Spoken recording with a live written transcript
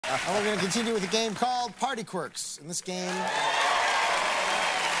And we're going to continue with a game called Party Quirks. In this game,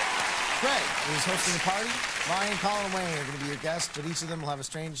 Greg is hosting the party. Ryan, Colin, and Wayne are going to be your guests, but each of them will have a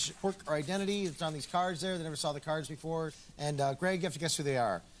strange quirk or identity. It's on these cards there. They never saw the cards before. And Greg, you have to guess who they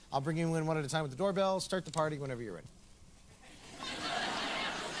are. I'll bring you in one at a time with the doorbell. Start the party whenever you're ready.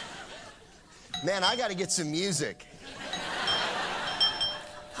 Man, I got to get some music.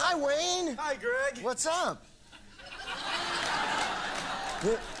 Hi, Wayne. Hi, Greg. What's up?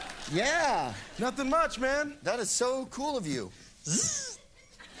 Yeah. Nothing much, man. That is so cool of you.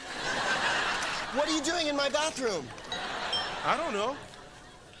 What are you doing in my bathroom? I don't know.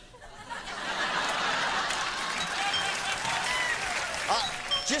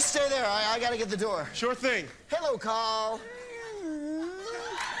 Just stay there. I got to get the door. Sure thing. Hello, Carl.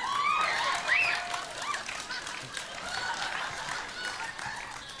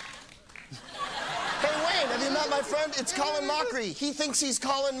 Have you met my friend? It's Colin Mockery. He thinks he's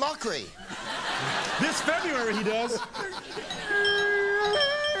Colin Mockery. This February he does.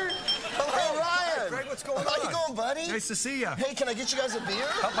 Hello, Ryan. Greg, what's going on? How you going, buddy? Nice to see you. Hey, can I get you guys a beer?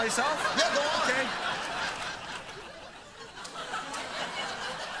 Help myself? Yeah, go on. Okay.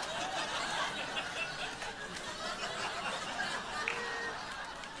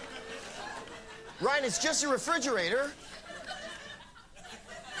 Ryan, it's just a refrigerator.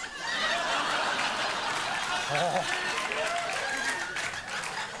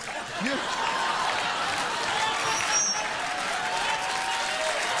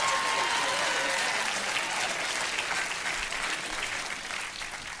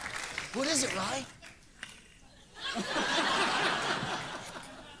 What is it, Ryan?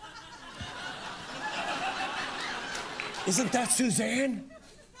 Isn't that Suzanne?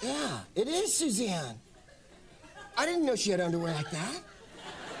 Yeah, it is Suzanne. I didn't know she had underwear like that.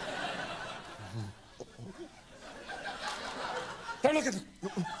 They're looking.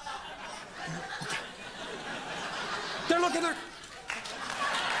 They're looking. They're.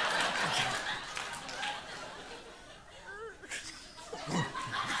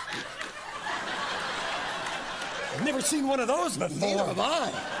 I've never seen one of those before. Neither have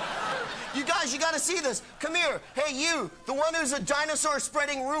I. You guys, you gotta see this. Come here. Hey, you, the one who's a dinosaur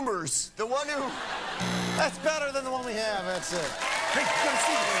spreading rumors. The one who... That's better than the one we have. That's it. Hey, you gotta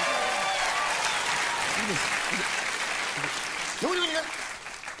see it.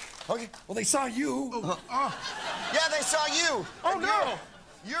 Okay. Well, they saw you. Yeah, they saw you. Oh, And no.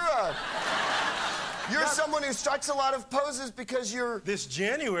 You're someone who strikes a lot of poses because you're This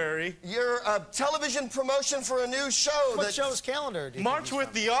January, a television promotion for a new show. What show's calendar do you March think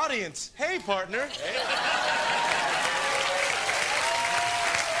with the audience. Hey, partner.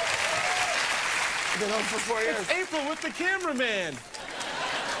 You've been on for 4 years. It's April with the cameraman.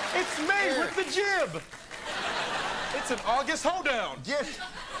 It's May with the jib. It's an August hoedown. Get...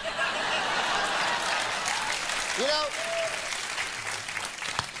 You know,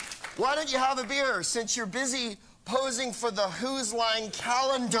 why don't you have a beer since you're busy posing for the Who's Line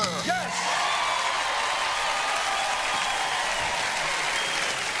calendar? Yes.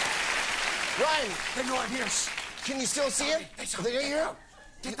 Ryan, They know I'm here. can you still see it? They saw Are me. they here?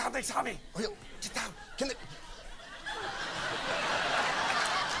 Get down. They saw me. Get down. Can they...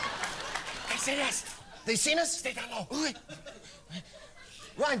 They say yes. They seen us? Stay down low. Wait.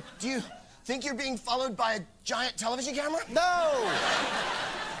 Ryan, do you think you're being followed by a giant television camera? No!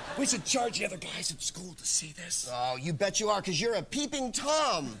 We should charge the other guys in school to see this. Oh, you bet you are, because you're a peeping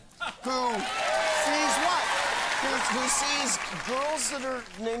Tom who sees what? Who sees girls that are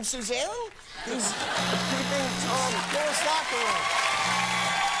named Suzanne? He's a peeping Tom. Go to locker room.